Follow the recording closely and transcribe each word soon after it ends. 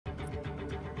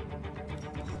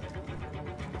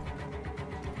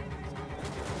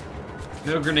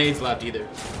No grenades left either.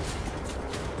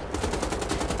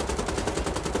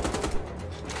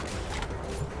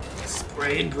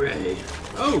 Spray and gray.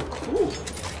 Oh, cool.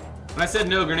 When I said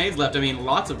no grenades left, I mean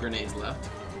lots of grenades left.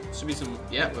 Should be some,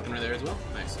 yeah, weaponry there as well.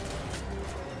 Nice.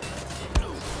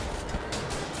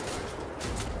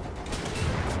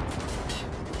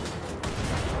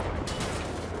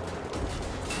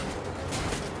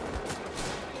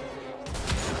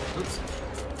 Oops.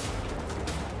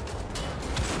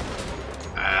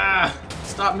 Ah!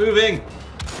 Stop moving!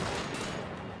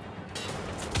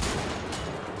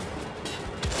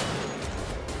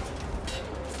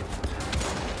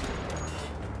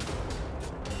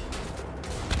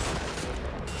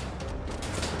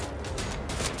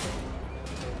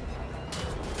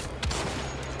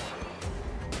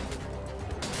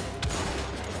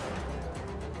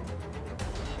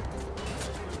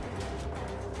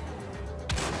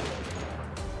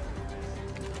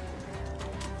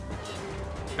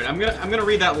 Alright, I'm gonna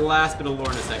read that last bit of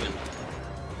lore in a second.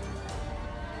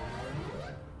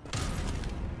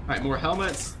 Alright, more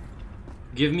helmets.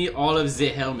 Give me all of the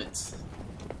helmets.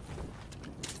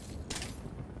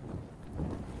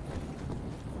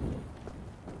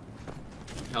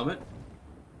 Helmet.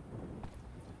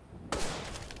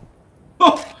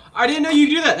 Oh! I didn't know you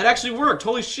could do that! That actually worked!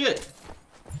 Holy shit!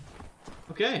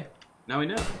 Okay, now we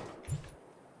know.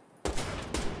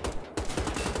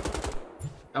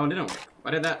 That one didn't work. Why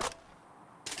did that?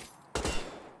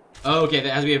 Oh, okay,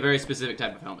 that has to be a very specific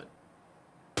type of helmet.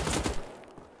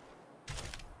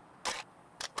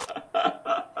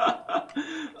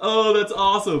 Oh, that's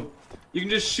awesome. You can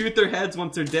just shoot their heads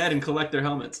once they're dead and collect their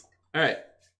helmets. Alright.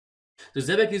 So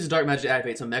Zebek uses dark magic to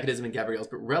activate some mechanism in Gabriel's,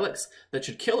 but relics that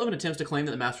should kill him and attempts to claim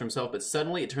that the master himself, but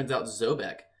suddenly it turns out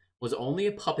Zobek was only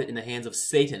a puppet in the hands of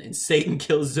Satan, and Satan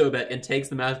kills Zobek and takes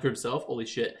the mask for himself. Holy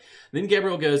shit. Then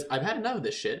Gabriel goes, I've had enough of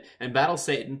this shit, and battles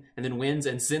Satan, and then wins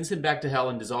and sends him back to hell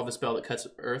and dissolves the spell that cuts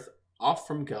Earth off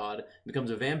from God, becomes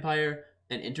a vampire,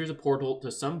 and enters a portal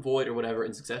to some void or whatever,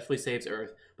 and successfully saves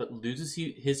Earth, but loses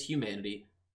his humanity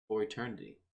for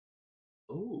eternity.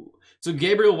 Oh. So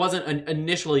Gabriel wasn't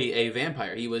initially a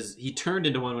vampire. He turned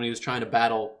into one when he was trying to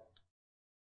battle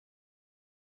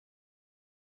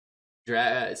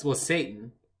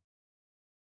Satan.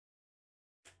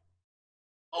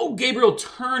 Oh, Gabriel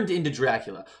turned into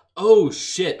Dracula. Oh,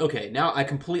 shit. Okay, now I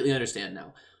completely understand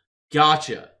now.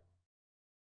 Gotcha.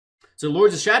 So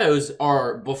Lords of Shadows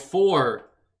are before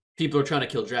people are trying to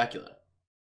kill Dracula.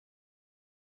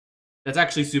 That's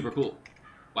actually super cool.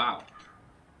 Wow.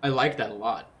 I like that a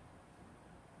lot.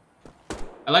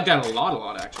 I like that a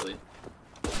lot, actually.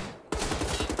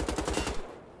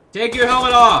 Take your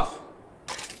helmet off!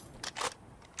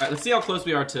 Alright, let's see how close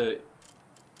we are to...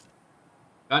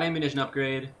 Got ammunition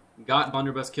upgrade, got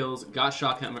blunderbuss kills, got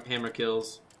shock hammer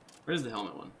kills. Where's the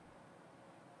helmet one?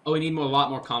 Oh, we need a lot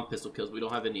more comp pistol kills. We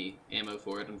don't have any ammo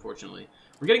for it, unfortunately.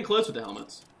 We're getting close with the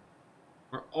helmets.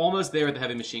 We're almost there with the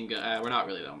heavy machine gun. We're not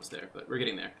really almost there, but we're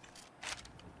getting there.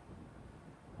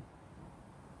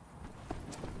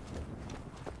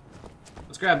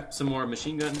 Let's grab some more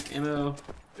machine gun ammo.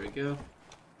 There we go.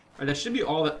 Alright, that should be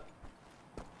all that...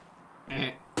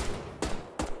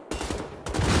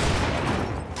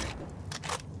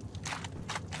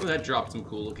 Oh, that dropped some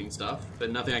cool looking stuff, but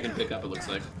nothing I can pick up, it looks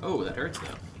like. Oh, that hurts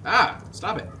though. Ah!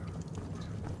 Stop it!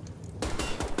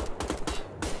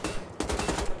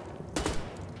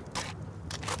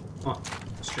 Huh.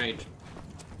 Strange.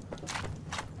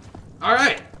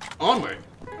 Alright! Onward!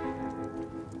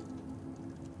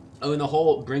 Oh, and the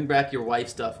whole bring back your wife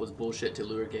stuff was bullshit to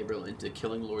lure Gabriel into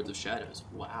killing Lords of Shadows.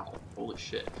 Wow. Holy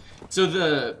shit. So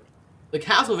the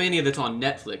Castlevania that's on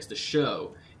Netflix, the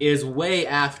show, is way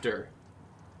after...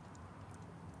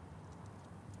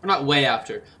 Or not way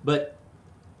after, but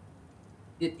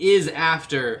it is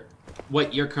after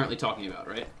what you're currently talking about,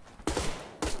 right?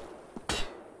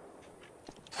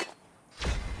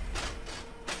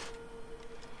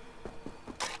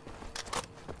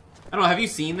 I don't know, have you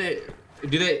seen it?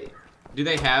 Do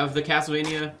they have the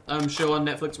Castlevania show on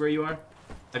Netflix where you are?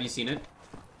 Have you seen it?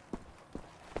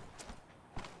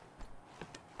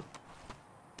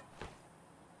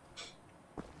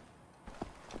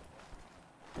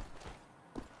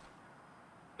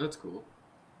 That's cool.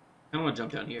 I don't want to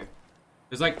jump down here.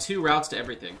 There's like 2 routes to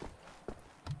everything.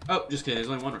 Oh, just kidding. There's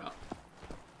only 1 route.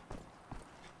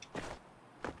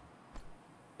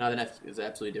 No, the next is an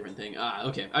absolutely different thing. Ah,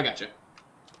 okay. I gotcha.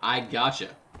 I gotcha.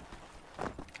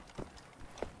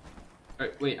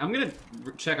 Alright, wait. I'm gonna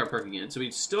check our perk again. So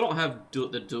we still don't have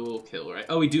the dual kill, right?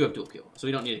 Oh, we do have dual kill. So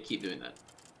we don't need to keep doing that.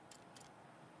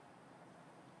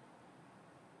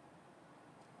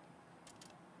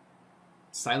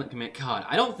 Silent command. God,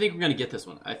 I don't think we're going to get this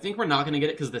one. I think we're not going to get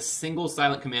it because the single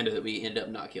silent commander that we ended up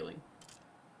not killing.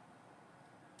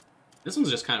 This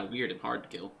one's just kind of weird and hard to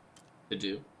kill. To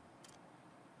do.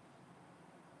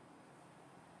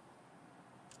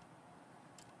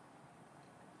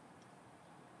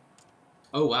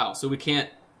 Oh, wow. So we can't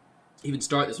even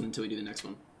start this one until we do the next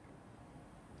one.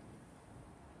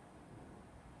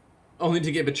 Only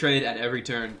to get betrayed at every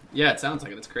turn. Yeah, it sounds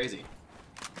like it. That's crazy.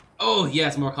 Oh,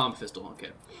 yes, more comp pistol.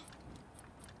 Okay.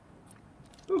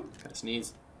 Ooh, gotta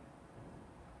sneeze.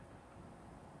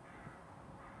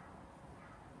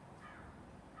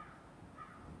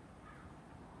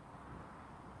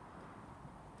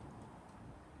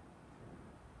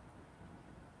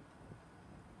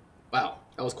 Wow,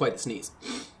 that was quite the sneeze.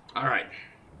 Alright.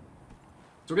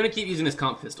 So we're gonna keep using this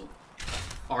comp pistol.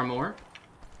 Armor.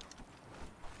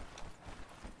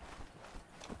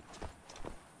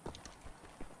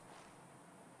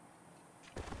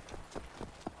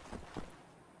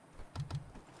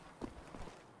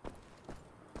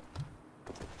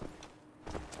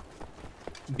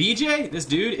 BJ, this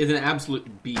dude is an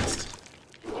absolute beast.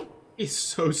 He's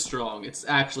so strong. It's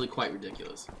actually quite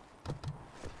ridiculous.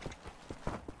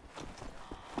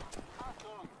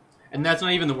 And that's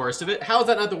not even the worst of it. How is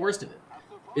that not the worst of it?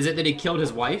 Is it that he killed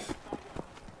his wife?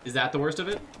 Is that the worst of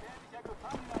it?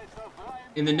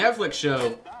 In the Netflix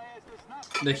show,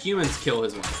 the humans kill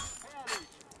his wife.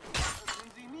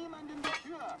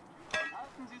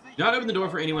 Do not open the door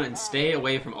for anyone and stay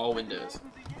away from all windows.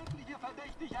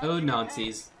 Oh,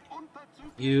 Nazis.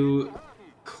 You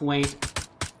quaint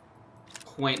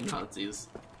Nazis.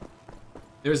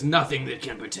 There's nothing that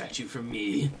can protect you from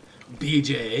me,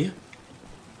 BJ.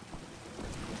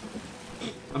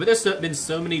 I bet there's been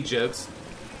so many jokes.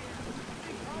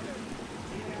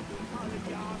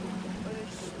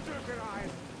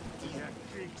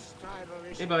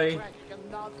 Hey, buddy.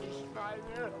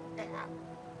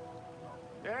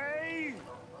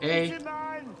 Hey.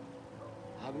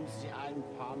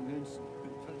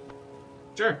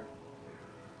 Sure.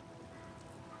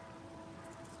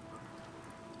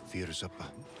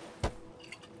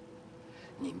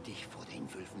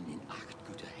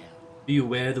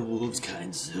 Beware the wolves,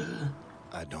 kind sir.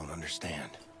 I don't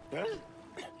understand.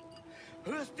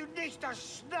 Hörst du nicht das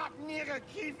Schnappen ihrer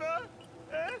Kiefer?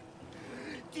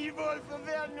 Die Wölfe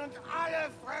werden uns alle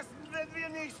fressen, wenn wir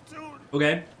nichts tun.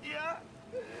 Okay. Ja?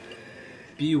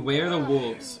 Beware the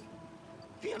wolves.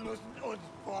 Wir müssen uns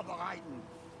vorbereiten.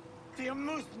 Wir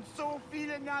müssen so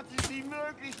viele Nazis wie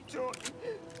möglich töten.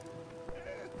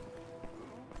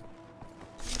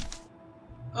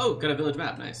 Oh, got a village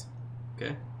map. Nice.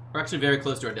 Okay. We're actually very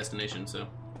close to our destination, so.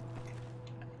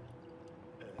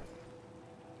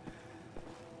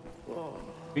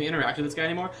 Can you interact with this guy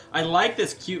anymore? I like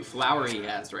this cute flower he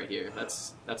has right here.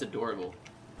 That's adorable.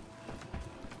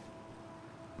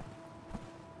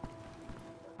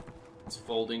 It's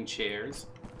folding chairs.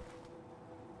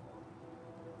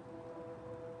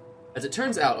 As it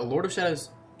turns out, in Lords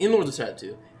of Shadow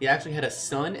 2, he actually had a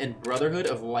son and Brotherhood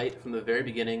of Light from the very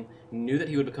beginning, knew that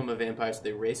he would become a vampire, so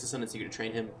they raised his son in secret to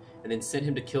train him, and then sent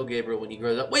him to kill Gabriel when he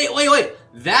grows up. Wait!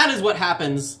 That is what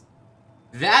happens.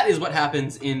 That is what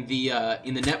happens in the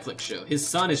Netflix show. His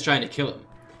son is trying to kill him.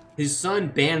 His son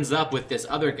bands up with this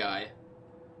other guy,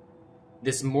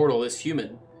 this mortal, this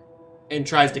human, and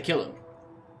tries to kill him.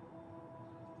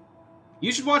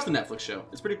 You should watch the Netflix show.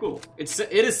 It's pretty cool. It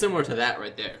is similar to that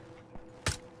right there.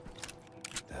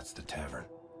 That's the tavern.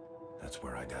 That's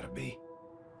where I gotta be.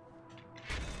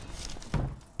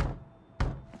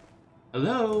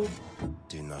 Hello?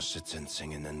 Do not sit and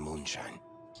sing in the moonshine.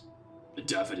 The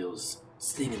daffodils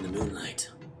sing in the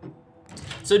moonlight.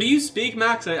 So do you speak,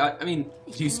 Max? I mean,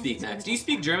 do you speak, Max? Do you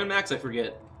speak German, Max? I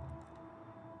forget.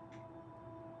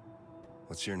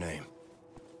 What's your name?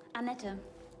 Annette.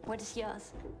 What is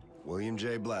yours? William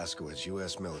J. Blazkowicz,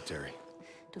 U.S. military.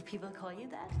 Do people call you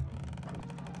that?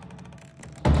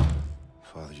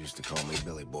 Father used to call me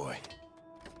Billy Boy.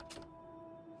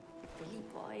 Billy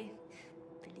Boy.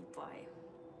 Billy Boy.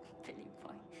 Billy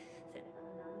Boy.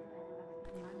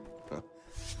 Huh.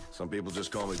 Some people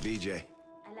just call me BJ.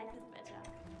 I like this better.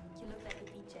 You look like a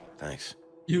BJ. Thanks.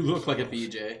 You look like a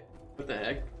BJ. What the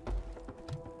heck? I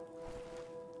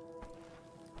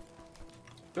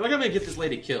feel like I'm gonna get this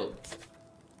lady killed.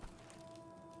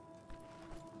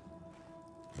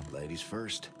 Ladies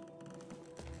first.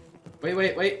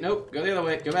 Wait. Nope. Go the other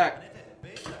way. Go back.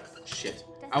 Shit.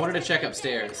 I wanted to check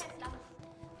upstairs.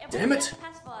 Damn it!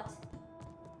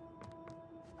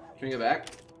 Can we go back?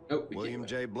 Nope. William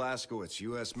J. Blazkowicz,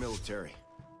 U.S. military.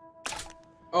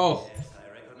 Oh.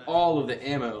 All of the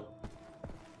ammo.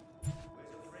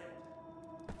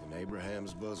 The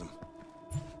Abraham's bosom.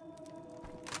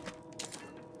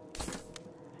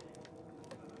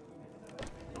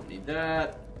 Don't need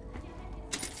that.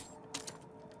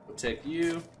 We'll take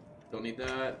you. Don't need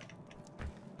that.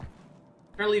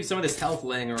 I'm gonna leave some of this health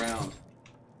laying around.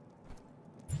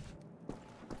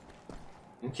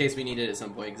 In case we need it at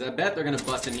some point, because I bet they're gonna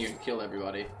bust in here and kill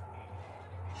everybody.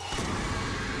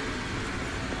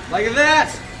 Like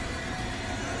that!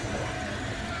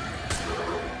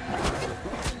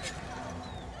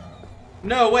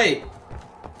 No, wait!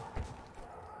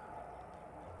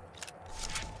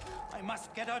 I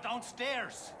must get her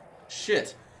downstairs.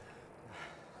 Shit.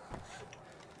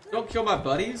 Don't kill my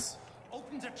buddies.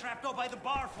 Open the trapdoor by the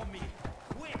bar for me.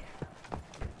 Quick.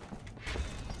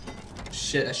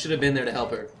 Shit, I should have been there to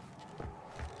help her.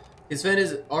 His son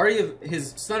is already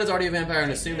a vampire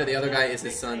and assumed that the other guy is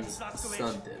his son's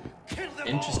son then.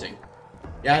 Interesting.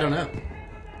 Yeah, I don't know.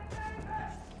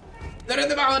 They're in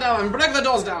the bar down! Break the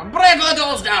doors down! Break the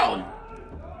doors down!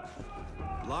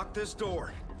 Lock this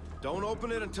door. Don't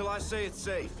open it until I say it's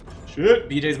safe. Shit,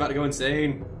 BJ's about to go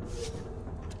insane.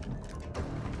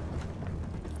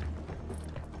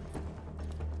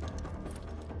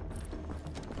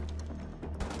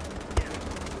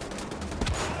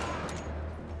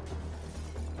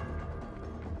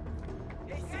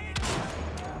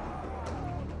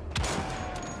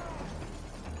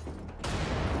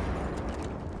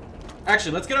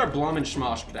 Actually, let's get our Blom and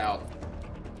Schmosh out.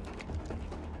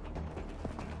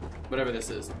 Whatever this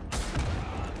is.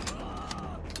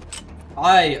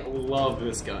 I love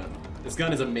this gun. This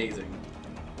gun is amazing.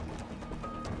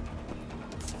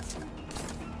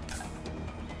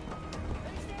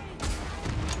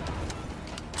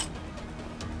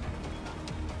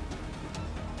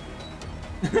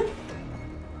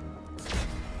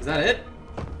 Is that it?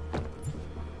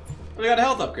 We got a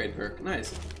health upgrade perk.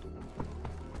 Nice.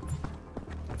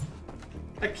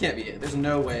 That can't be it. There's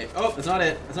no way. Oh, that's not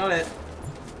it. That's not it.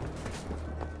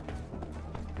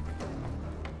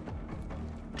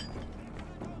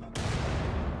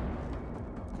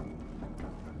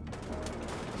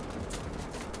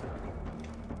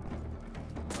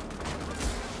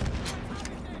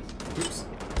 Oops.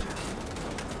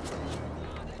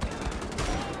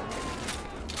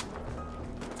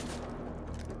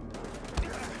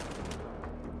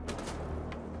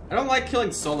 I don't like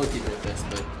killing solo people with this,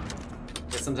 but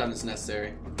sometimes it's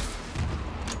necessary.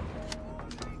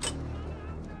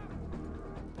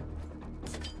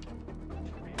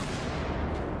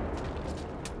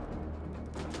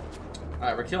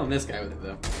 Alright, we're killing this guy with it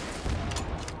though.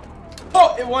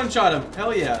 Oh, it one-shot him!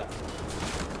 Hell yeah!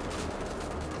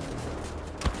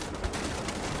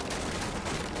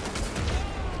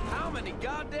 How many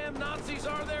goddamn Nazis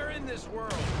are there in this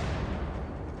world?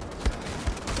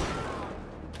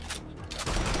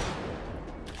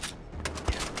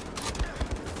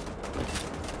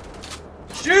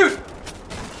 Shoot!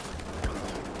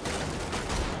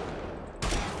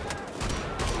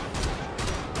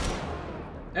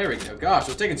 There we go. Gosh, it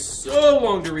was taking so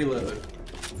long to reload.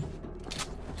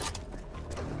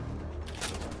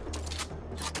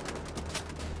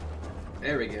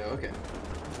 There we go, okay.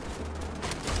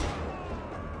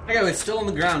 That guy was still on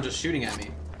the ground just shooting at me.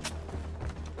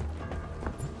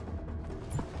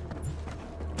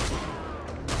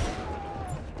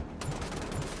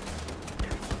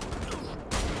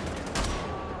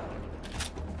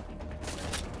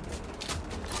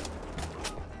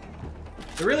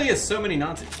 There really is so many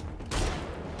Nazis.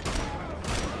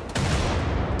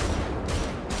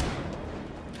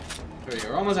 There we go.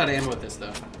 We're almost out of ammo with this,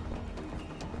 though.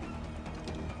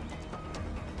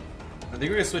 I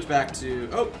think we're gonna switch back to...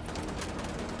 Oh!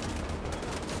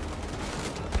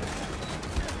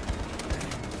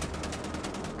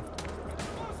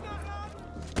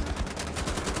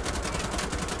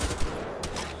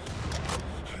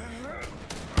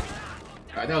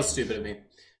 Alright, that was stupid of me.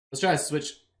 Let's try to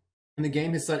switch. In the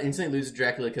game, his son instantly loses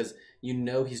Dracula because you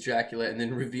know he's Dracula, and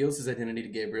then reveals his identity to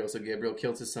Gabriel. So Gabriel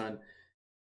kills his son,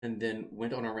 and then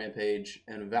went on a rampage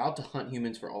and vowed to hunt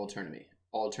humans for all eternity.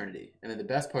 And then the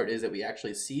best part is that we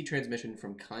actually see transmission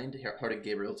from kind-hearted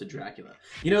Gabriel to Dracula.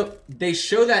 You know, they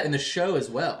show that in the show as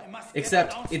well,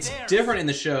 except it's different in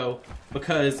the show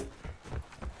because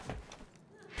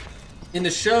in the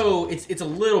show it's a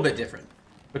little bit different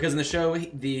because in the show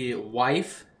the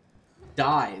wife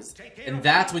dies, and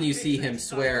that's when you see him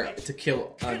swear to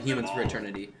kill humans for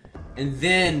eternity. And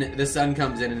then the son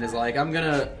comes in and is like, I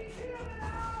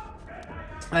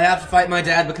have to fight my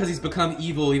dad because he's become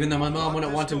evil, even though my mom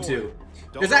wouldn't want him to.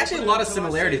 There's actually a lot of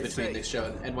similarities between this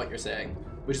show and what you're saying,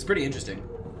 which is pretty interesting.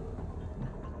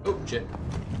 Oh, shit.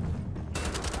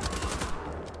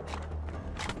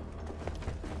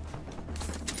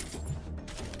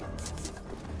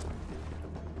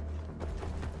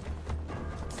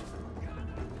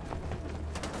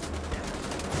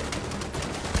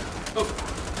 Oh.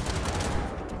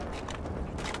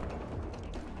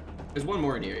 There's one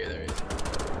more in here. Yeah, there is.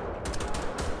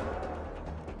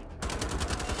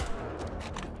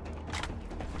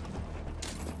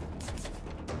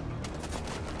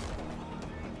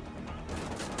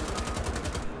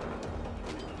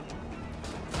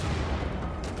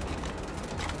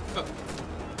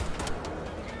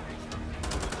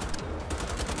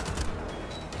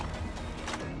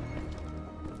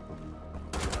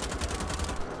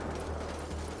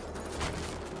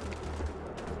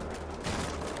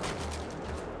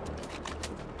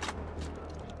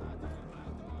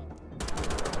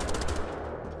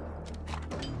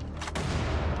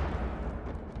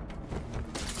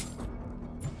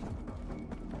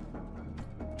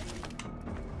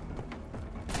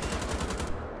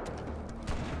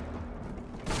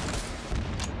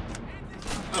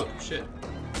 Oh, shit.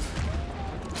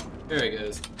 There he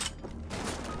goes.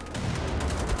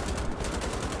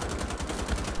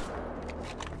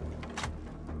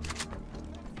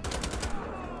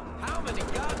 How many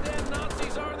goddamn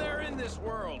Nazis are there in this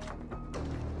world?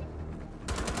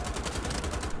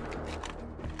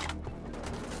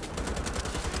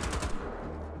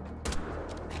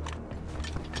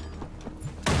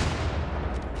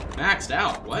 Maxed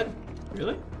out. What?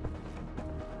 Really?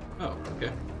 Oh,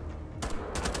 okay.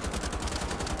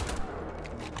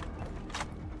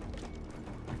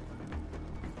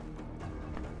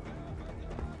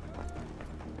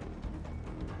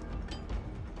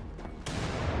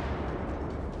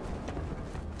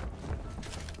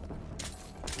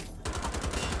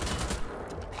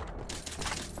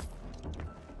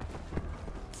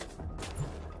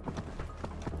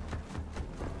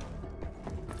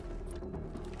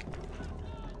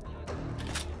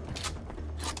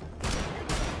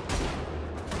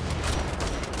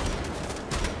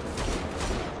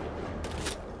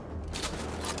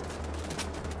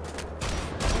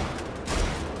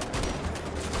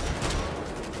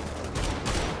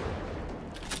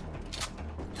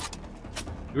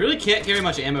 You really can't carry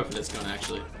much ammo for this gun,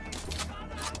 actually.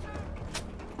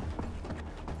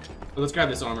 But let's grab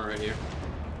this armor right here.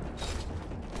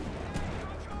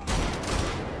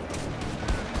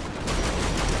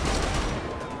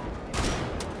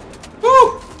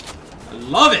 Woo! I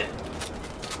love it!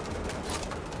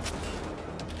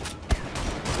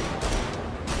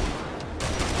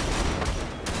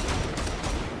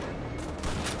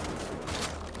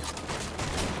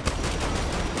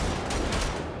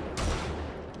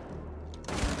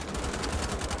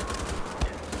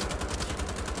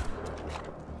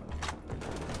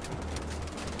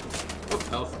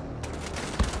 Health.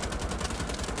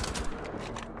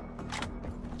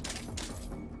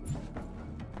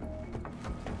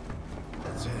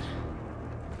 That's it.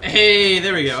 Hey,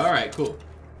 there we go. All right, cool.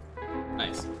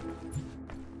 Nice.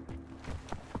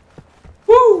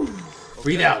 Woo!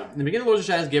 Breathe out. In the beginning of Lords of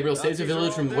Shadows, Gabriel saves a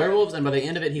village from werewolves, and by the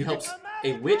end of it, he helps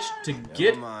a witch to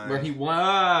get where he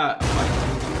wants.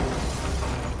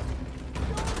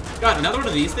 God, another one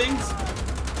of these things?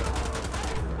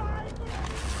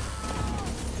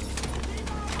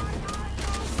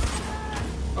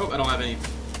 Oh, I don't have any.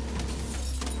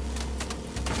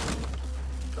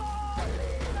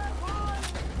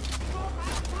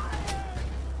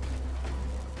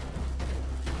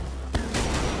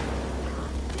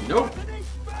 Nope.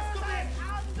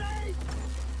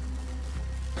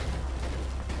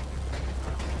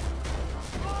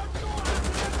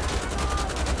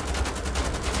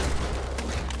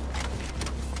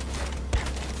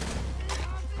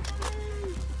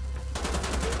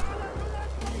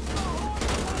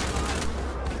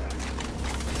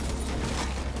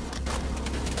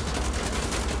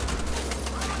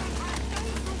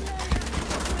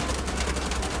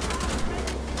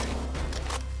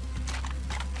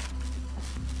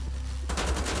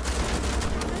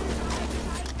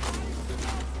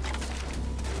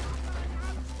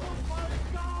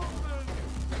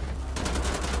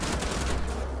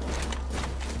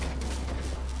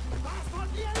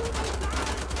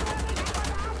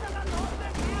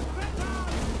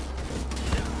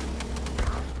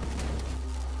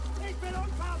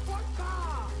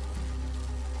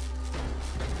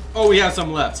 Oh, we have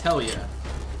some left. Hell yeah.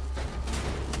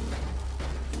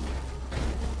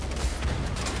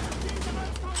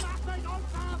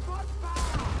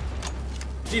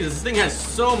 Jesus, this thing has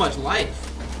so much life.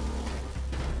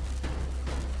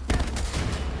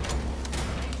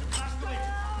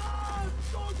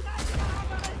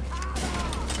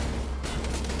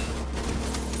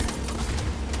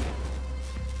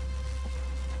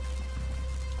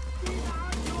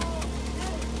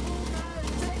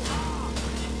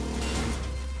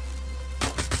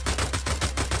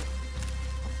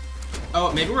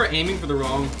 Oh, maybe we're aiming for the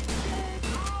wrong...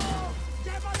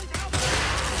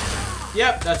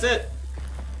 Yep, that's it.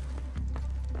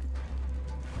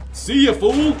 See ya,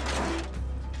 fool!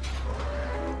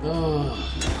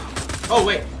 Oh,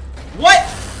 wait. What?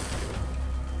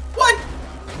 What?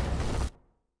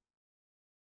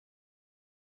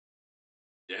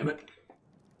 Damn it.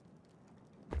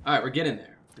 Alright, we're getting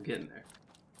there. We're getting there.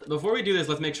 Before we do this,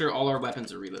 let's make sure all our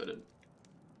weapons are reloaded.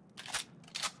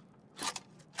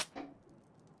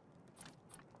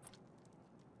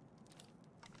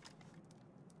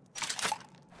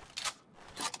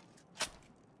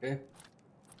 Okay.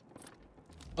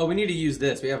 Oh, we need to use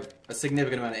this. We have a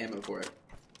significant amount of ammo for it.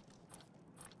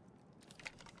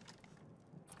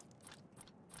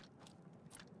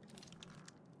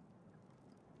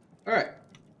 Alright.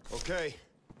 Okay.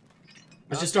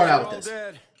 Let's just start out with this.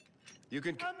 Dead. You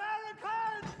can...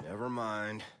 American! Never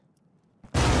mind.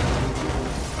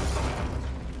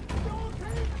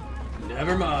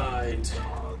 Never mind.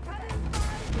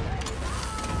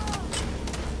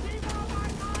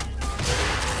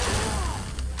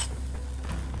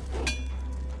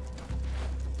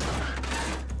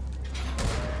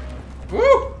 Woo!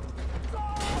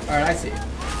 Alright, I see.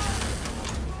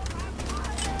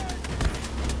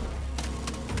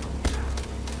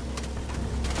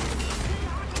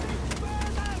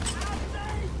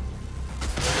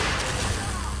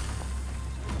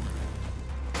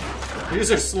 These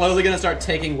are slowly gonna start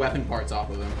taking weapon parts off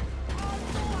of them.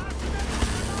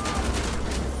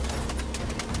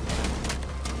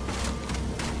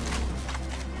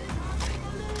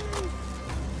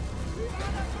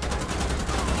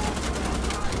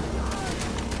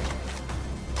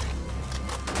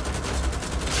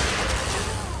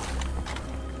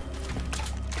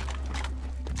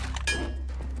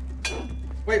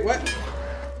 Wait, what?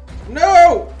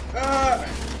 No!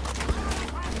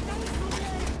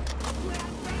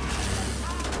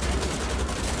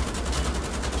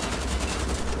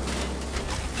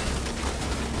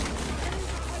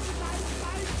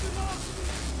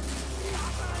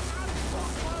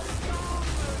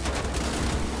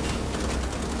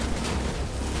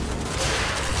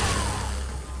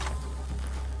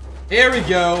 Here we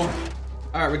go.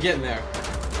 Alright, we're getting there.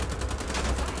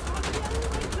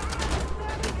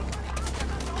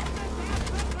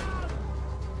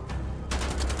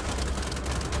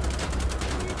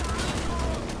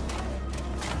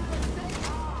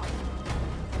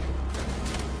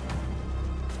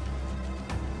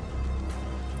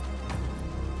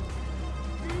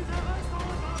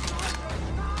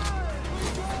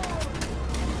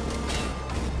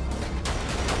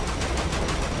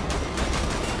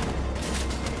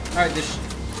 Alright, this...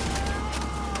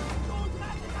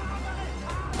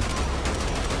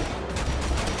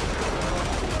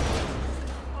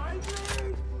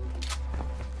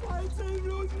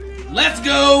 Let's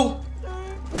go!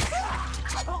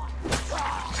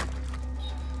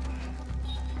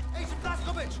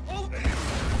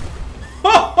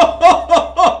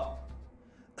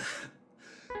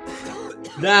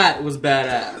 That was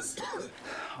badass.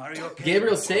 Are you okay?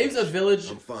 Gabriel saves a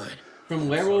village I'm fine. from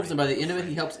werewolves, and by the end of it,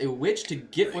 he helps a witch to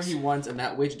get where he wants, and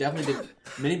that witch definitely did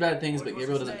many bad things, but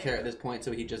Gabriel doesn't care at this point,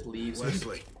 so he just leaves.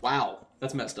 Wesley. Wow,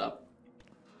 that's messed up.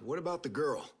 What about the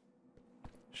girl?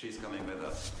 She's coming with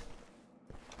us.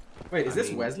 Wait, is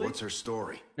this Wesley? What's her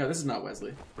story? No, this is not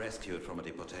Wesley. Rescued from a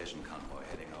deportation convoy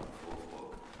heading out for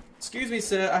Wolfenstein. Excuse me,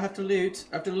 sir, I have to loot.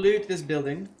 I have to loot this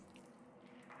building.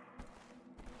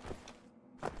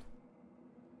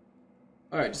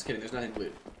 Alright, just kidding, there's nothing to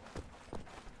loot.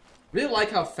 Really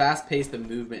like how fast-paced the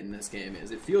movement in this game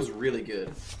is. It feels really good.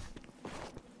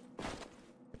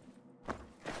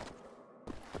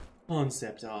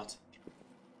 Concept art.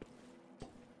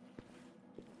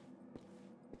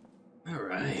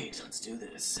 Alright, let's do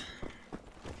this.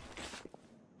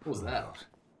 What was that?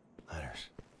 Letters.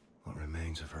 What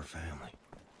remains of her family?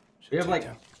 We have like...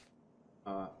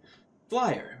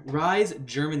 Flyer. Rise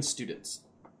German students.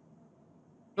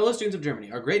 Fellow students of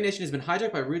Germany, our great nation has been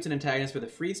hijacked by roots and antagonists for the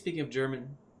free-speaking of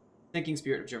German, thinking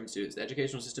spirit of German students. The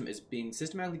educational system is being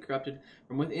systematically corrupted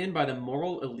from within by the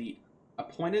moral elite,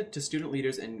 appointed to student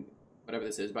leaders and whatever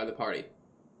this is, by the party.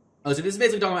 Oh, so this is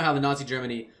basically talking about how the Nazi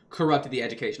Germany corrupted the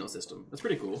educational system. That's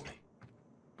pretty cool.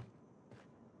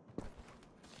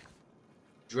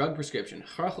 Drug prescription.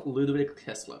 Karl Ludwig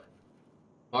Kessler.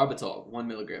 Barbital, 1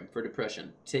 milligram, for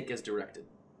depression. Take as directed.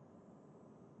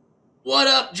 What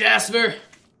up, Jasper?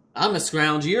 I'm a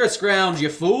scrounge. You're a scrounge, you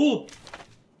fool.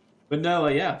 But no,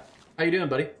 yeah. How you doing,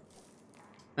 buddy?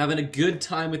 Having a good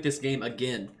time with this game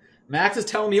again. Max is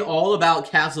telling me all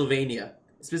about Castlevania.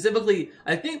 Specifically,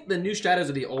 I think the new shadows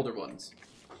are the older ones.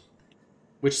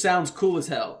 Which sounds cool as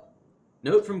hell.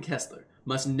 Note from Kessler.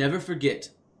 Must never forget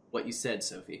what you said,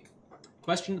 Sophie.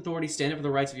 Question authority, stand up for the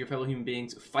rights of your fellow human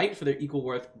beings, fight for their equal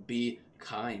worth, be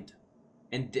kind.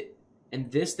 And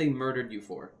this they murdered you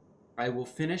for. I will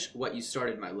finish what you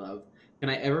started, my love. Can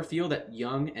I ever feel that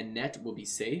Young and Net will be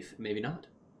safe? Maybe not.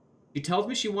 She tells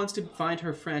me she wants to find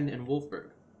her friend in Wolfburg.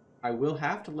 I will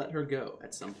have to let her go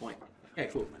at some point. Okay,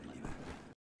 cool.